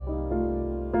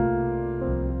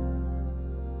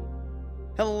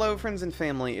Hello, friends and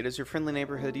family. It is your friendly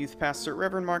neighborhood youth pastor,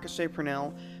 Reverend Marcus J.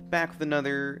 Purnell, back with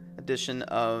another edition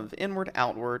of Inward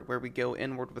Outward, where we go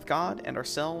inward with God and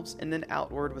ourselves, and then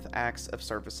outward with acts of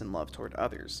service and love toward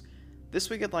others. This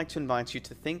week, I'd like to invite you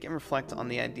to think and reflect on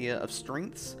the idea of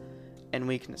strengths and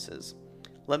weaknesses.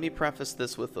 Let me preface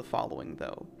this with the following,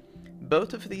 though.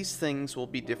 Both of these things will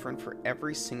be different for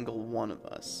every single one of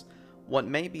us. What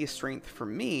may be a strength for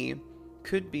me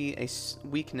could be a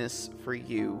weakness for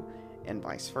you, and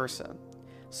vice versa.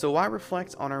 So why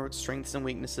reflect on our strengths and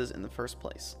weaknesses in the first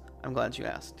place? I'm glad you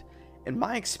asked. In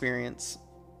my experience,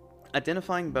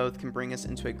 identifying both can bring us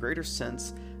into a greater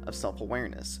sense of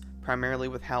self-awareness, primarily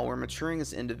with how we're maturing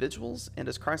as individuals and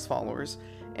as Christ followers,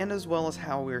 and as well as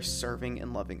how we're serving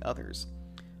and loving others.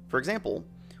 For example,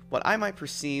 what I might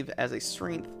perceive as a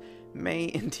strength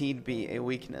may indeed be a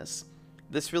weakness.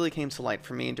 This really came to light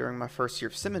for me during my first year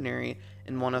of seminary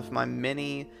in one of my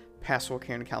many pastoral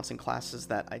care and counseling classes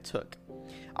that I took.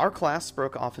 Our class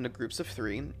broke off into groups of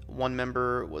 3. One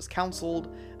member was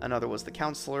counseled, another was the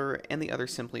counselor, and the other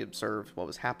simply observed what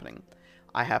was happening.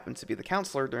 I happened to be the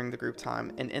counselor during the group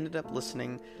time and ended up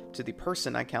listening to the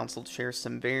person I counseled share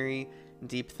some very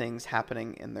deep things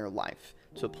happening in their life,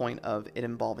 to a point of it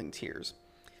involving tears.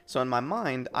 So in my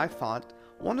mind, I thought,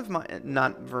 one of my,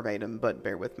 not verbatim, but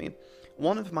bear with me,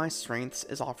 one of my strengths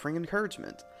is offering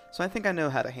encouragement, so I think I know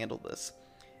how to handle this.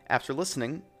 After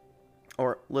listening,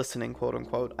 quote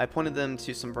unquote, I pointed them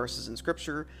to some verses in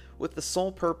scripture with the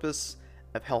sole purpose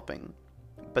of helping,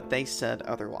 but they said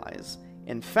otherwise.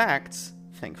 In fact,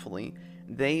 thankfully,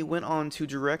 they went on to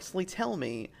directly tell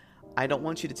me, I don't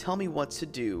want you to tell me what to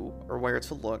do or where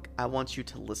to look, I want you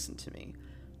to listen to me.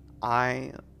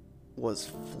 I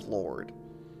was floored.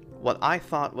 What I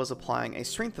thought was applying a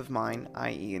strength of mine,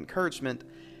 i.e. encouragement,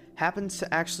 happened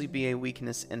to actually be a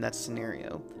weakness in that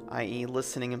scenario, i.e.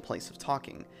 listening in place of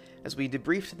talking. As we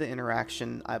debriefed the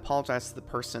interaction, I apologized to the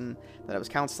person that I was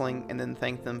counseling and then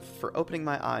thanked them for opening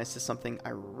my eyes to something I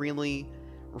really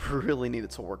needed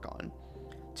to work on.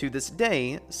 To this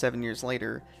day, 7 years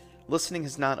later, listening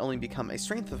has not only become a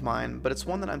strength of mine, but it's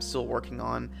one that I'm still working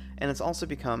on, and it's also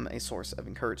become a source of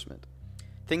encouragement.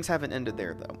 Things haven't ended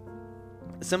there, though.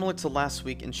 Similar to last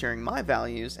week in sharing my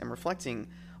values and reflecting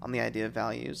on the idea of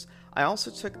values, I also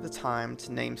took the time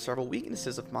to name several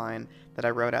weaknesses of mine that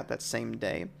I wrote out that same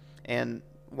day. And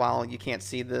while you can't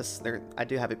see this, I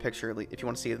do have a picture. If you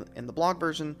want to see it in the blog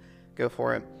version, go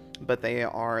for it. But they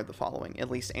are the following, at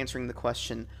least answering the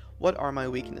question, what are my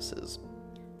weaknesses?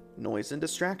 Noise and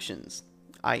distractions,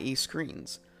 i.e.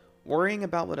 screens. Worrying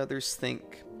about what others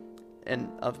think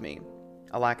of me.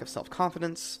 A lack of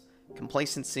self-confidence,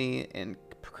 complacency and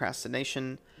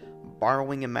procrastination,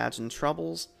 borrowing imagined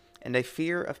troubles, and a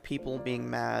fear of people being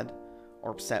mad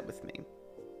or upset with me.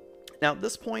 Now at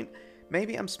this point,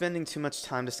 maybe I'm spending too much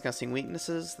time discussing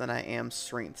weaknesses than I am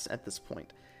strengths at this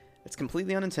point. It's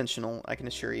completely unintentional, I can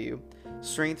assure you.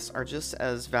 Strengths are just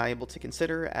as valuable to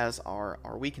consider as are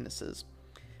our weaknesses.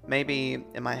 Maybe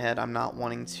in my head I'm not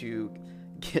wanting to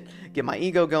get my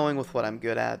ego going with what I'm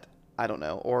good at, I don't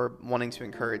know, or wanting to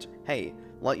encourage, hey,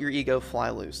 let your ego fly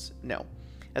loose. No.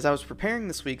 As I was preparing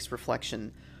this week's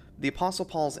reflection, the Apostle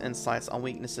Paul's insights on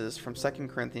weaknesses from 2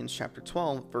 Corinthians chapter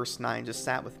 12, verse 9 just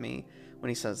sat with me when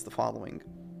he says the following.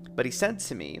 But he said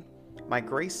to me, my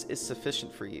grace is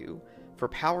sufficient for you, for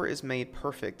power is made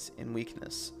perfect in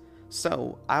weakness.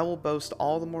 So I will boast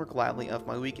all the more gladly of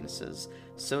my weaknesses,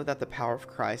 so that the power of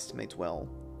Christ may dwell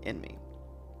in me.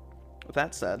 With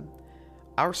that said,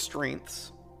 our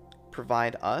strengths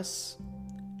provide us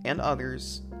and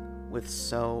others with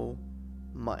so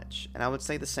much. And I would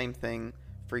say the same thing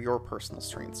for your personal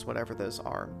strengths, whatever those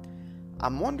are.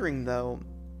 I'm wondering, though,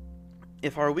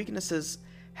 if our weaknesses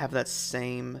have that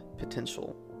same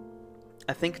potential.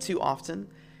 I think too often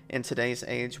in today's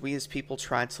age, we as people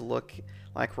try to look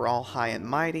like we're all high and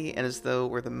mighty and as though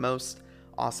we're the most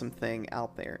awesome thing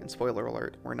out there. And spoiler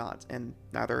alert, we're not, and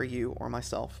neither are you or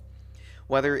myself.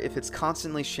 Whether if it's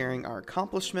constantly sharing our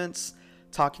accomplishments,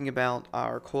 talking about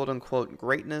our quote-unquote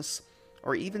greatness,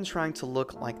 or even trying to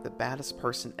look like the baddest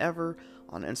person ever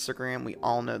on Instagram. We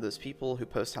all know those people who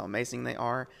post how amazing they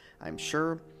are, I'm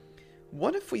sure.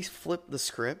 What if we flip the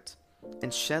script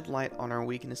and shed light on our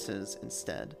weaknesses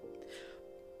instead?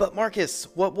 But Marcus,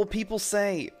 what will people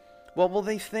say? What will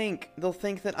they think? They'll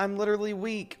think that I'm literally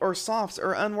weak or soft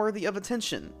or unworthy of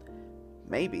attention.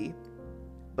 Maybe,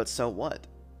 but so what?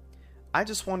 I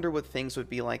just wonder what things would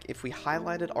be like if we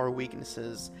highlighted our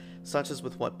weaknesses, such as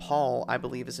with what Paul, I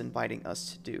believe, is inviting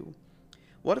us to do.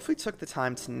 What if we took the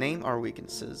time to name our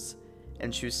weaknesses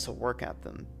and choose to work at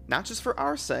them, not just for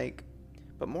our sake,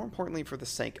 but more importantly for the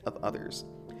sake of others?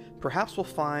 perhaps we'll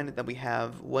find that we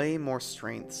have way more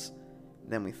strengths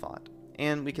than we thought,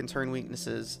 and we can turn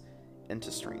weaknesses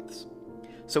into strengths.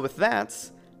 So with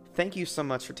that, thank you so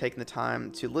much for taking the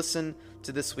time to listen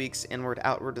to this week's Inward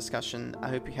Outward discussion. I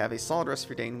hope you have a solid rest of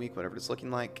your day and week, whatever it's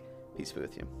looking like. Peace be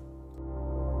with you.